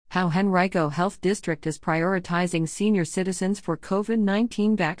How Henrico Health District is prioritizing senior citizens for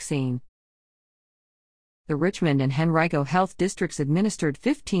COVID-19 vaccine. The Richmond and Henrico Health Districts administered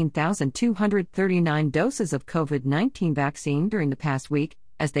 15,239 doses of COVID-19 vaccine during the past week,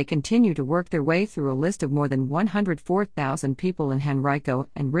 as they continue to work their way through a list of more than 104,000 people in Henrico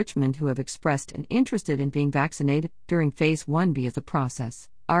and Richmond who have expressed an interest in being vaccinated during Phase 1B of the process,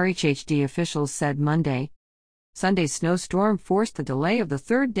 RHHD officials said Monday. Sunday's snowstorm forced the delay of the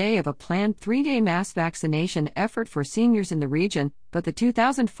third day of a planned 3-day mass vaccination effort for seniors in the region, but the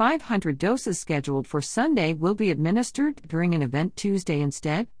 2,500 doses scheduled for Sunday will be administered during an event Tuesday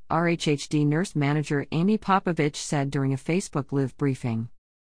instead, RHHD nurse manager Amy Popovich said during a Facebook Live briefing.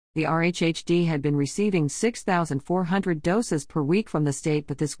 The RHHD had been receiving 6,400 doses per week from the state,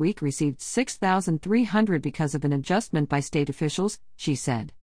 but this week received 6,300 because of an adjustment by state officials, she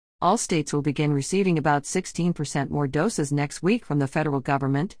said. All states will begin receiving about 16% more doses next week from the federal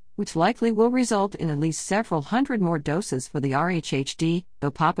government, which likely will result in at least several hundred more doses for the RHHD,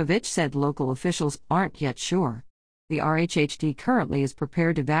 though Popovich said local officials aren't yet sure. The RHHD currently is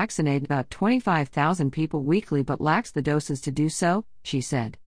prepared to vaccinate about 25,000 people weekly but lacks the doses to do so, she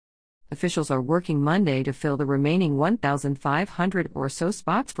said. Officials are working Monday to fill the remaining 1,500 or so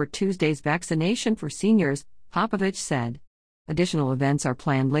spots for Tuesday's vaccination for seniors, Popovich said. Additional events are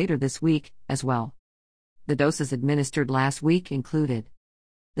planned later this week, as well. The doses administered last week included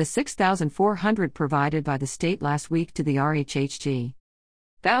the 6,400 provided by the state last week to the RHHD.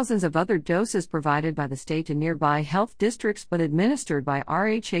 Thousands of other doses provided by the state to nearby health districts but administered by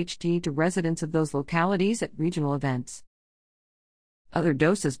RHHD to residents of those localities at regional events. Other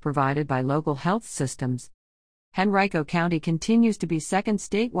doses provided by local health systems. Henrico County continues to be second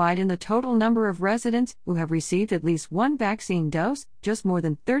statewide in the total number of residents who have received at least one vaccine dose, just more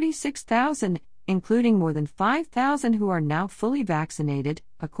than 36,000, including more than 5,000 who are now fully vaccinated,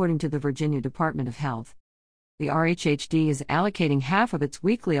 according to the Virginia Department of Health. The RHHD is allocating half of its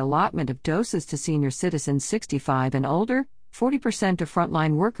weekly allotment of doses to senior citizens 65 and older, 40% to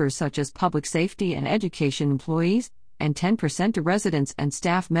frontline workers such as public safety and education employees, and 10% to residents and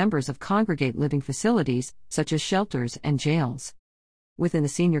staff members of congregate living facilities, such as shelters and jails. Within the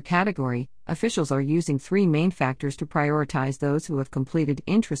senior category, officials are using three main factors to prioritize those who have completed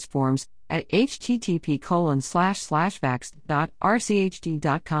interest forms at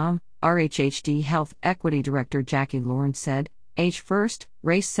http://vax.rchd.com. RHHD Health Equity Director Jackie Lawrence said, age first,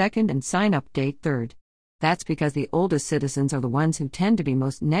 race second, and sign-up date third. That's because the oldest citizens are the ones who tend to be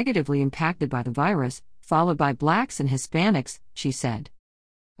most negatively impacted by the virus, followed by Blacks and Hispanics, she said.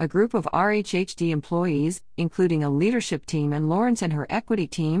 A group of RHHD employees, including a leadership team and Lawrence and her equity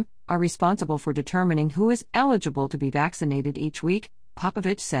team, are responsible for determining who is eligible to be vaccinated each week,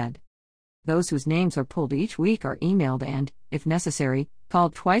 Popovich said. Those whose names are pulled each week are emailed and, if necessary,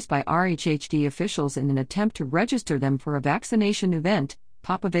 called twice by RHHD officials in an attempt to register them for a vaccination event,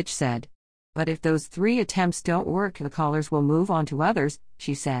 Popovich said. But if those 3 attempts don't work, the callers will move on to others,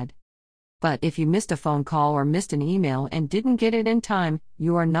 she said. But if you missed a phone call or missed an email and didn't get it in time,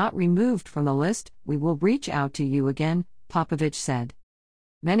 you are not removed from the list, we will reach out to you again, Popovich said.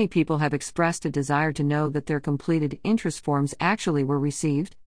 Many people have expressed a desire to know that their completed interest forms actually were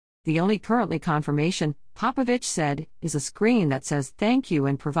received. The only currently confirmation, Popovich said, is a screen that says thank you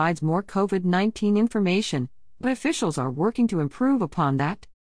and provides more COVID-19 information, but officials are working to improve upon that.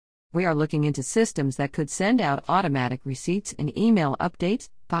 We are looking into systems that could send out automatic receipts and email updates,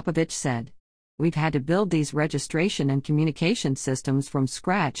 Popovich said. We've had to build these registration and communication systems from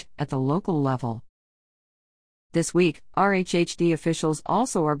scratch at the local level. This week, RHHD officials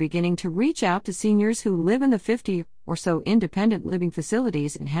also are beginning to reach out to seniors who live in the 50 or so independent living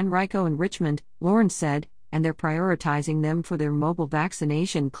facilities in Henrico and Richmond, Lawrence said, and they're prioritizing them for their mobile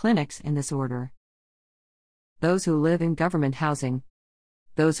vaccination clinics in this order. Those who live in government housing.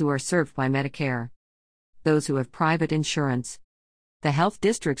 Those who are served by Medicare. Those who have private insurance. The health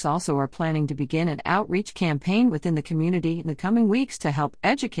districts also are planning to begin an outreach campaign within the community in the coming weeks to help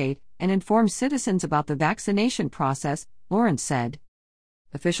educate and inform citizens about the vaccination process, Lawrence said.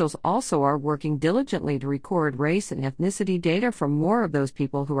 Officials also are working diligently to record race and ethnicity data from more of those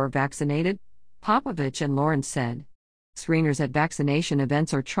people who are vaccinated, Popovich and Lawrence said. Screeners at vaccination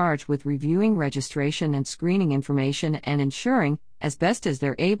events are charged with reviewing registration and screening information and ensuring, as best as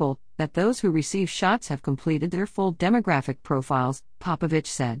they're able, that those who receive shots have completed their full demographic profiles, Popovich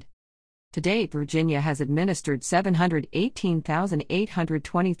said. To date, Virginia has administered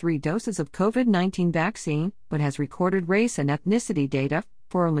 718,823 doses of COVID-19 vaccine, but has recorded race and ethnicity data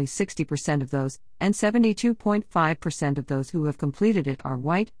for only 60% of those, and 72.5% of those who have completed it are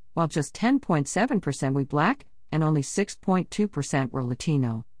white, while just 10.7% were Black, and only 6.2% were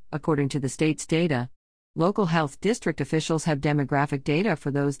Latino, according to the state's data. Local health district officials have demographic data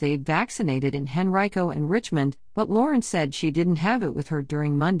for those they'd vaccinated in Henrico and Richmond, but Lauren said she didn't have it with her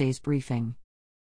during Monday's briefing.